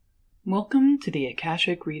Welcome to the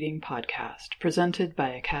Akashic Reading Podcast, presented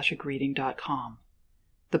by AkashicReading.com,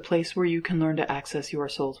 the place where you can learn to access your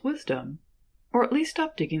soul's wisdom, or at least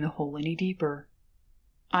stop digging the hole any deeper.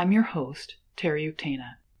 I'm your host, Terry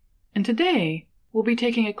Uktana, and today we'll be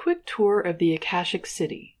taking a quick tour of the Akashic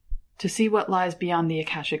City to see what lies beyond the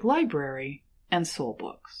Akashic Library and soul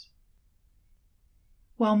books.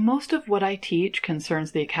 While most of what I teach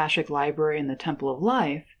concerns the Akashic Library and the Temple of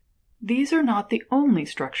Life, these are not the only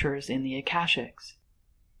structures in the Akashics.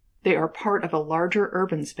 They are part of a larger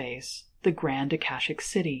urban space, the Grand Akashic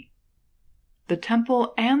City. The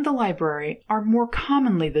temple and the library are more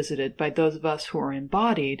commonly visited by those of us who are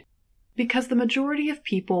embodied because the majority of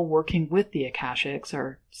people working with the Akashics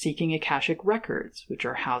are seeking Akashic records, which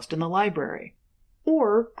are housed in the library,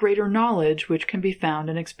 or greater knowledge which can be found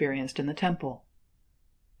and experienced in the temple.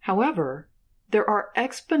 However, there are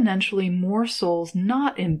exponentially more souls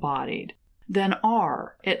not embodied than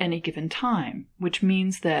are at any given time, which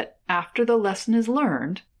means that after the lesson is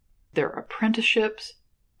learned, their apprenticeships,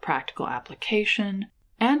 practical application,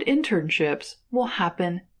 and internships will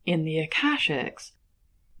happen in the Akashics,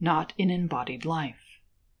 not in embodied life.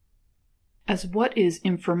 As what is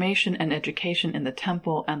information and education in the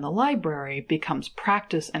temple and the library becomes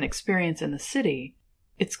practice and experience in the city,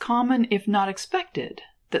 it's common, if not expected,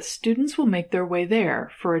 that students will make their way there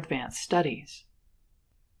for advanced studies.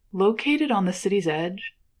 Located on the city's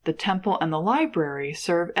edge, the temple and the library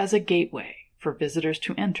serve as a gateway for visitors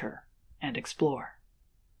to enter and explore.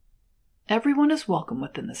 Everyone is welcome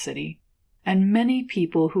within the city, and many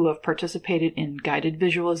people who have participated in guided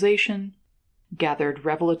visualization, gathered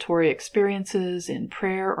revelatory experiences in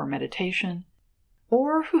prayer or meditation,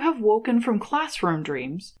 or who have woken from classroom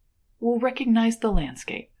dreams will recognize the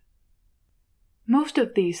landscape. Most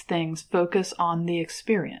of these things focus on the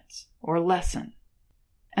experience or lesson,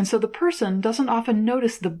 and so the person doesn't often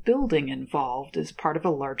notice the building involved as part of a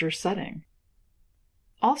larger setting.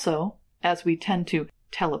 Also, as we tend to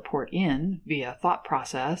teleport in via thought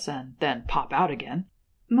process and then pop out again,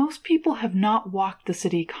 most people have not walked the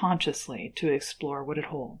city consciously to explore what it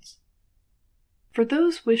holds. For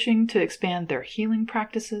those wishing to expand their healing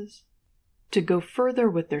practices, to go further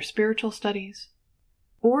with their spiritual studies,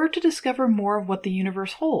 or to discover more of what the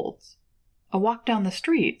universe holds, a walk down the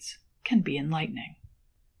streets can be enlightening.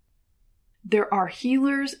 There are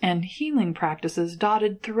healers and healing practices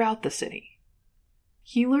dotted throughout the city.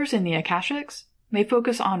 Healers in the Akashics may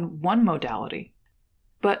focus on one modality,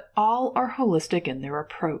 but all are holistic in their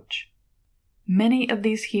approach. Many of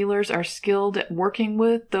these healers are skilled at working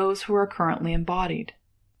with those who are currently embodied.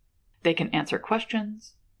 They can answer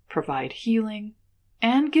questions, provide healing,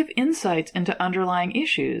 and give insights into underlying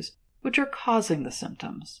issues which are causing the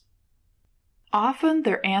symptoms. Often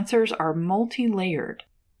their answers are multi-layered,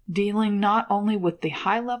 dealing not only with the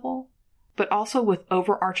high level, but also with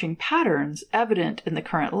overarching patterns evident in the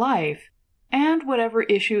current life and whatever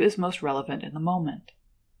issue is most relevant in the moment.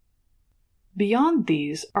 Beyond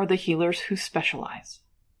these are the healers who specialize.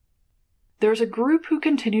 There's a group who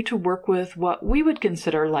continue to work with what we would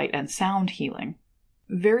consider light and sound healing.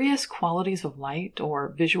 Various qualities of light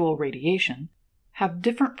or visual radiation have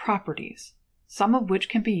different properties, some of which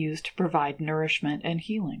can be used to provide nourishment and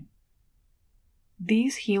healing.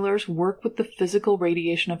 These healers work with the physical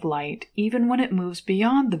radiation of light even when it moves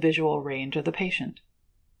beyond the visual range of the patient.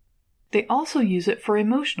 They also use it for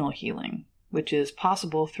emotional healing, which is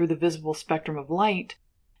possible through the visible spectrum of light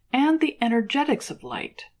and the energetics of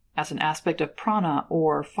light as an aspect of prana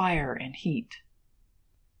or fire and heat.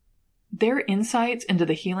 Their insights into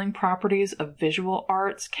the healing properties of visual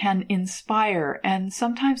arts can inspire and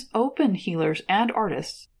sometimes open healers and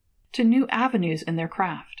artists to new avenues in their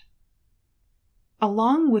craft.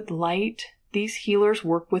 Along with light, these healers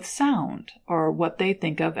work with sound, or what they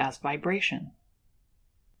think of as vibration.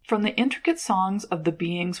 From the intricate songs of the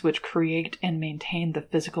beings which create and maintain the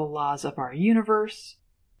physical laws of our universe,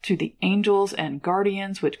 to the angels and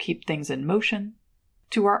guardians which keep things in motion,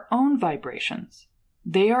 to our own vibrations,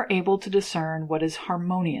 they are able to discern what is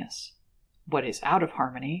harmonious, what is out of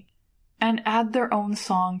harmony, and add their own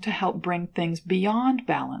song to help bring things beyond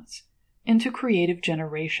balance into creative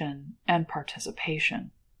generation and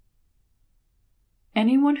participation.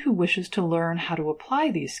 Anyone who wishes to learn how to apply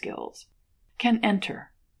these skills can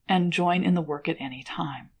enter and join in the work at any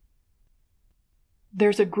time.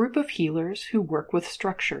 There's a group of healers who work with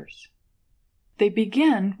structures. They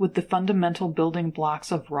begin with the fundamental building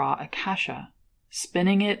blocks of raw akasha,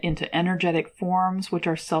 spinning it into energetic forms which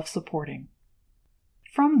are self-supporting.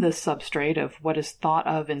 From this substrate of what is thought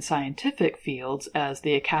of in scientific fields as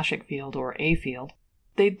the Akashic field or A field,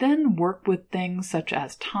 they then work with things such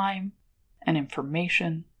as time and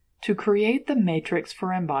information to create the matrix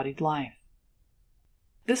for embodied life.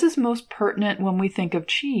 This is most pertinent when we think of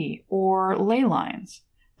qi or ley lines,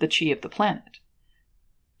 the qi of the planet.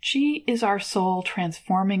 Qi is our soul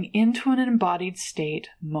transforming into an embodied state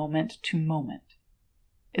moment to moment.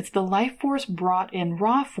 It's the life force brought in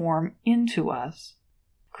raw form into us,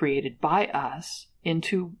 created by us,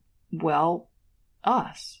 into, well,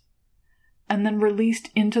 us, and then released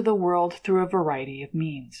into the world through a variety of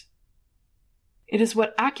means. It is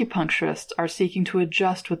what acupuncturists are seeking to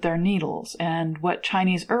adjust with their needles, and what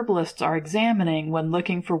Chinese herbalists are examining when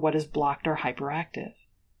looking for what is blocked or hyperactive.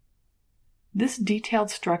 This detailed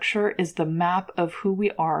structure is the map of who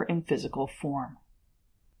we are in physical form.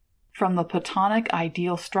 From the Platonic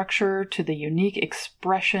ideal structure to the unique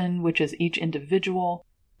expression which is each individual,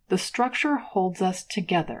 the structure holds us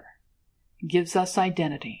together, gives us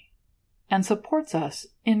identity, and supports us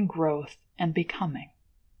in growth and becoming.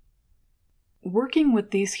 Working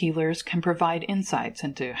with these healers can provide insights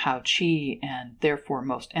into how qi and therefore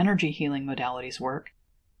most energy healing modalities work,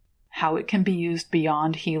 how it can be used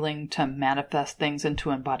beyond healing to manifest things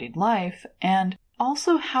into embodied life, and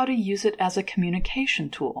also how to use it as a communication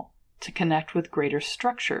tool to connect with greater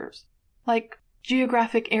structures, like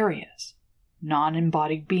geographic areas,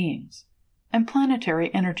 non-embodied beings, and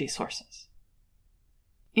planetary energy sources.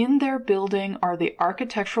 In their building are the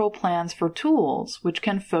architectural plans for tools which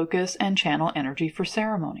can focus and channel energy for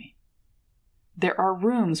ceremony. There are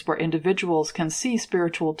rooms where individuals can see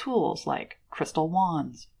spiritual tools like crystal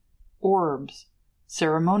wands, orbs,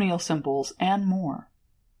 ceremonial symbols, and more.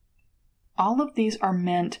 All of these are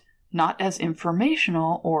meant not as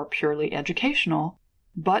informational or purely educational,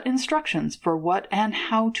 but instructions for what and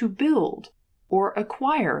how to build or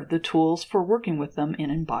acquire the tools for working with them in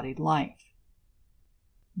embodied life.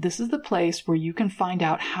 This is the place where you can find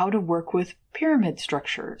out how to work with pyramid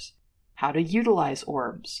structures, how to utilize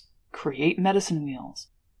orbs, create medicine wheels,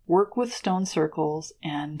 work with stone circles,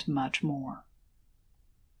 and much more.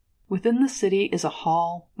 Within the city is a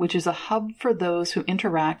hall, which is a hub for those who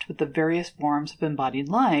interact with the various forms of embodied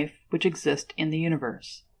life which exist in the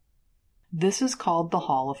universe. This is called the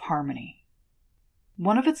Hall of Harmony.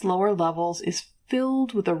 One of its lower levels is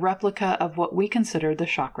filled with a replica of what we consider the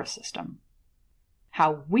chakra system.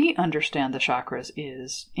 How we understand the chakras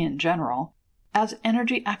is, in general, as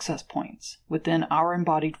energy access points within our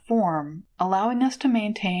embodied form, allowing us to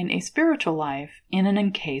maintain a spiritual life in an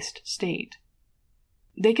encased state.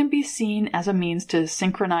 They can be seen as a means to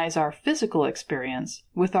synchronize our physical experience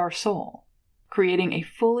with our soul, creating a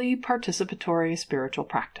fully participatory spiritual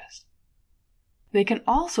practice. They can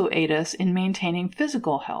also aid us in maintaining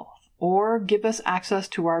physical health, or give us access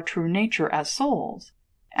to our true nature as souls,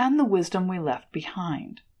 and the wisdom we left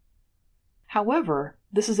behind. However,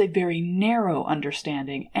 this is a very narrow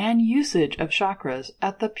understanding and usage of chakras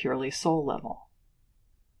at the purely soul level.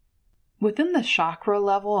 Within the chakra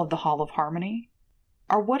level of the Hall of Harmony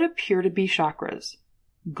are what appear to be chakras,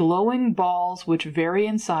 glowing balls which vary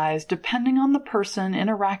in size depending on the person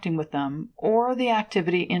interacting with them or the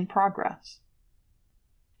activity in progress.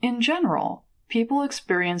 In general, people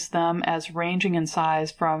experience them as ranging in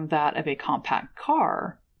size from that of a compact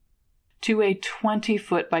car to a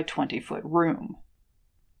 20-foot by 20-foot room.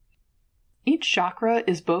 Each chakra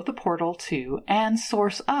is both a portal to and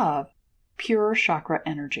source of pure chakra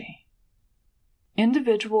energy.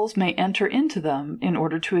 Individuals may enter into them in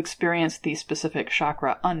order to experience the specific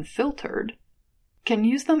chakra unfiltered, can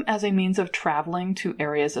use them as a means of traveling to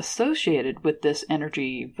areas associated with this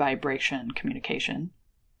energy, vibration, communication,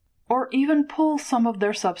 or even pull some of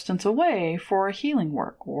their substance away for healing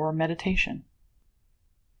work or meditation.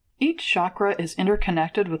 Each chakra is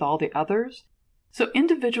interconnected with all the others, so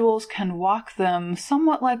individuals can walk them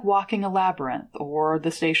somewhat like walking a labyrinth or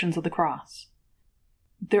the Stations of the Cross.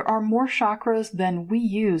 There are more chakras than we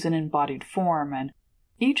use in embodied form, and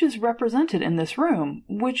each is represented in this room,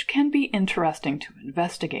 which can be interesting to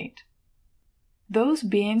investigate. Those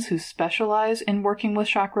beings who specialize in working with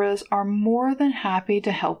chakras are more than happy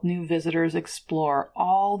to help new visitors explore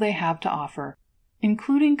all they have to offer,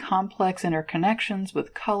 including complex interconnections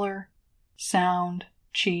with color, sound,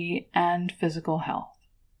 qi, and physical health.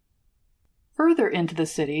 Further into the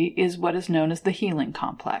city is what is known as the Healing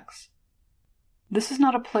Complex. This is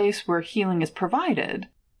not a place where healing is provided,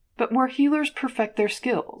 but where healers perfect their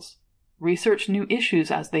skills, research new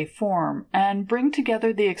issues as they form, and bring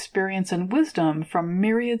together the experience and wisdom from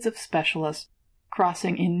myriads of specialists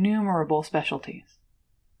crossing innumerable specialties.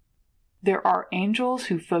 There are angels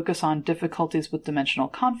who focus on difficulties with dimensional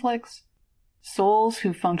conflicts, souls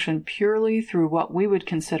who function purely through what we would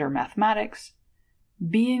consider mathematics,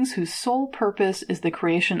 beings whose sole purpose is the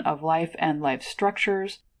creation of life and life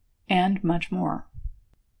structures, and much more.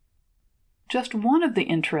 Just one of the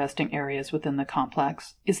interesting areas within the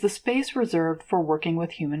complex is the space reserved for working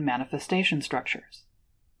with human manifestation structures.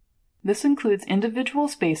 This includes individual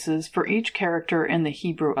spaces for each character in the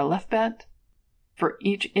Hebrew alphabet, for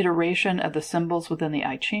each iteration of the symbols within the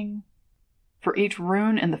I Ching, for each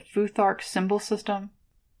rune in the Futhark symbol system,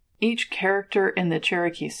 each character in the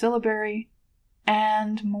Cherokee syllabary,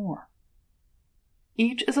 and more.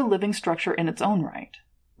 Each is a living structure in its own right,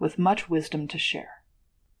 with much wisdom to share.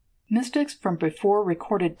 Mystics from before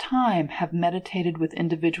recorded time have meditated with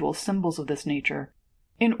individual symbols of this nature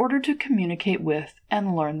in order to communicate with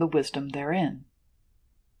and learn the wisdom therein.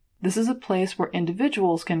 This is a place where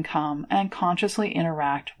individuals can come and consciously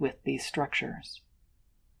interact with these structures.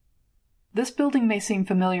 This building may seem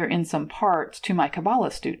familiar in some parts to my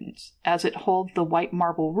Kabbalah students, as it holds the white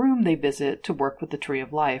marble room they visit to work with the Tree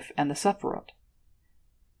of Life and the Sephirot.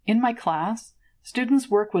 In my class, students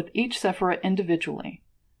work with each Sephirot individually,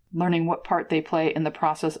 learning what part they play in the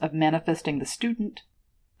process of manifesting the student,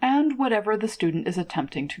 and whatever the student is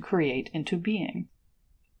attempting to create into being.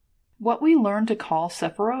 What we learn to call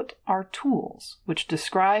Sephirot are tools which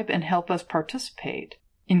describe and help us participate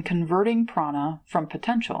in converting prana from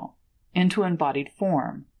potential into embodied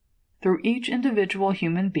form through each individual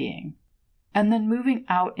human being, and then moving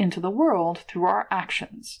out into the world through our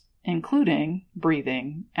actions, including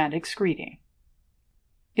breathing and excreting.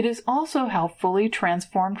 It is also how fully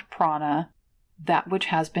transformed prana, that which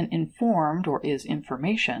has been informed or is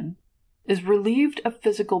information, is relieved of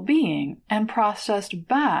physical being and processed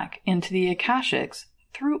back into the Akashics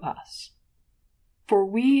through us. For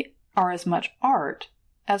we are as much art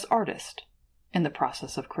as artist in the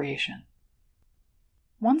process of creation.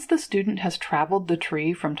 Once the student has traveled the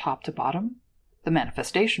tree from top to bottom, the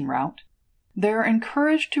manifestation route, they are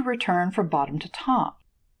encouraged to return from bottom to top,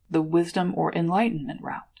 the wisdom or enlightenment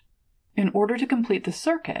route, in order to complete the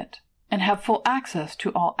circuit and have full access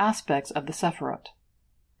to all aspects of the Sephirot.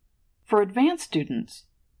 For advanced students,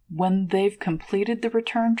 when they've completed the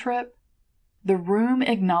return trip, the room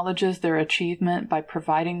acknowledges their achievement by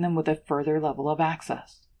providing them with a further level of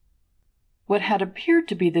access. What had appeared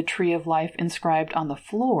to be the Tree of Life inscribed on the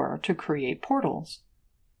floor to create portals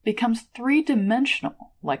becomes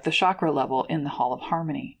three-dimensional, like the chakra level in the Hall of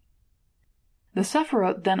Harmony. The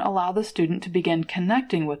Sephirot then allow the student to begin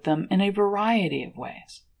connecting with them in a variety of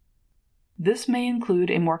ways. This may include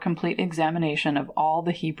a more complete examination of all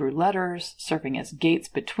the Hebrew letters, serving as gates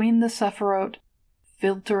between the Sephirot,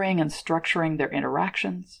 filtering and structuring their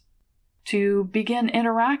interactions, to begin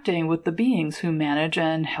interacting with the beings who manage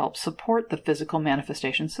and help support the physical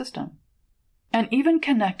manifestation system, and even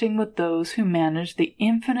connecting with those who manage the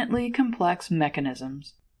infinitely complex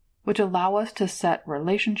mechanisms which allow us to set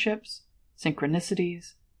relationships,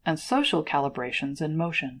 synchronicities, and social calibrations in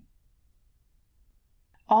motion.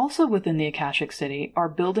 Also within the Akashic City are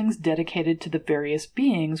buildings dedicated to the various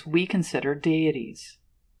beings we consider deities.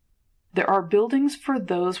 There are buildings for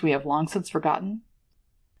those we have long since forgotten,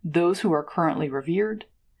 those who are currently revered,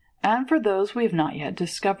 and for those we have not yet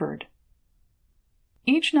discovered.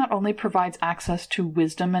 Each not only provides access to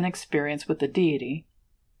wisdom and experience with the deity,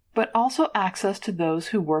 but also access to those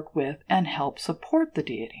who work with and help support the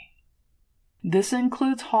deity. This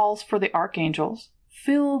includes halls for the archangels,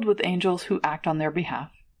 filled with angels who act on their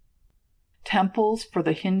behalf, temples for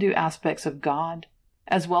the Hindu aspects of God,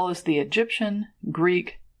 as well as the Egyptian,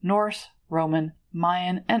 Greek, Norse, Roman,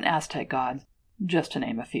 Mayan, and Aztec gods, just to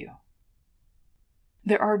name a few.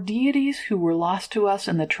 There are deities who were lost to us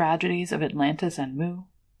in the tragedies of Atlantis and Mu,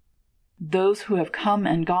 those who have come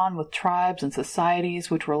and gone with tribes and societies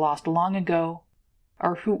which were lost long ago,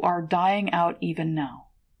 or who are dying out even now.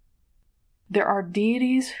 There are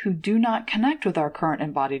deities who do not connect with our current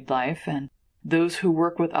embodied life, and those who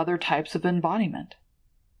work with other types of embodiment.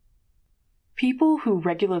 People who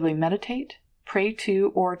regularly meditate, pray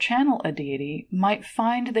to, or channel a deity might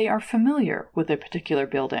find they are familiar with a particular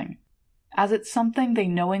building, as it's something they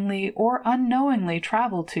knowingly or unknowingly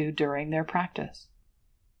travel to during their practice.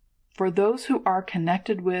 For those who are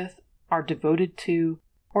connected with, are devoted to,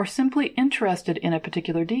 or simply interested in a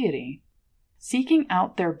particular deity, seeking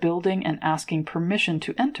out their building and asking permission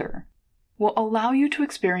to enter will allow you to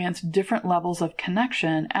experience different levels of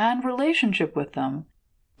connection and relationship with them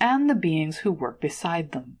and the beings who work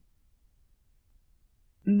beside them.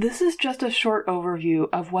 This is just a short overview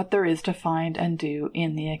of what there is to find and do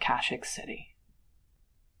in the Akashic City.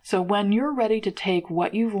 So when you're ready to take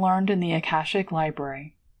what you've learned in the Akashic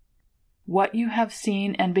Library, what you have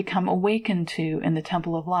seen and become awakened to in the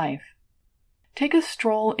Temple of Life, take a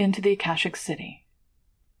stroll into the Akashic City.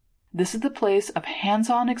 This is the place of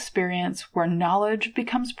hands-on experience where knowledge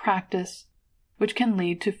becomes practice, which can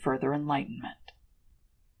lead to further enlightenment.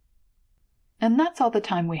 And that's all the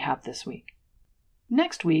time we have this week.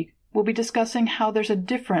 Next week, we'll be discussing how there's a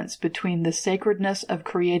difference between the sacredness of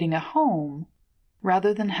creating a home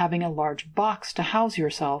rather than having a large box to house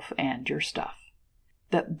yourself and your stuff.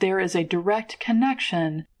 That there is a direct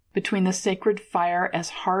connection between the sacred fire as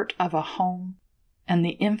heart of a home and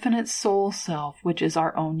the infinite soul self, which is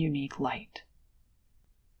our own unique light.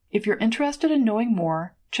 If you're interested in knowing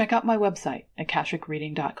more, check out my website,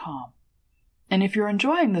 akashicreading.com. And if you're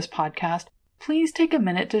enjoying this podcast, please take a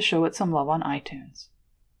minute to show it some love on iTunes.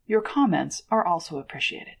 Your comments are also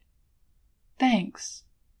appreciated. Thanks.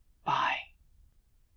 Bye.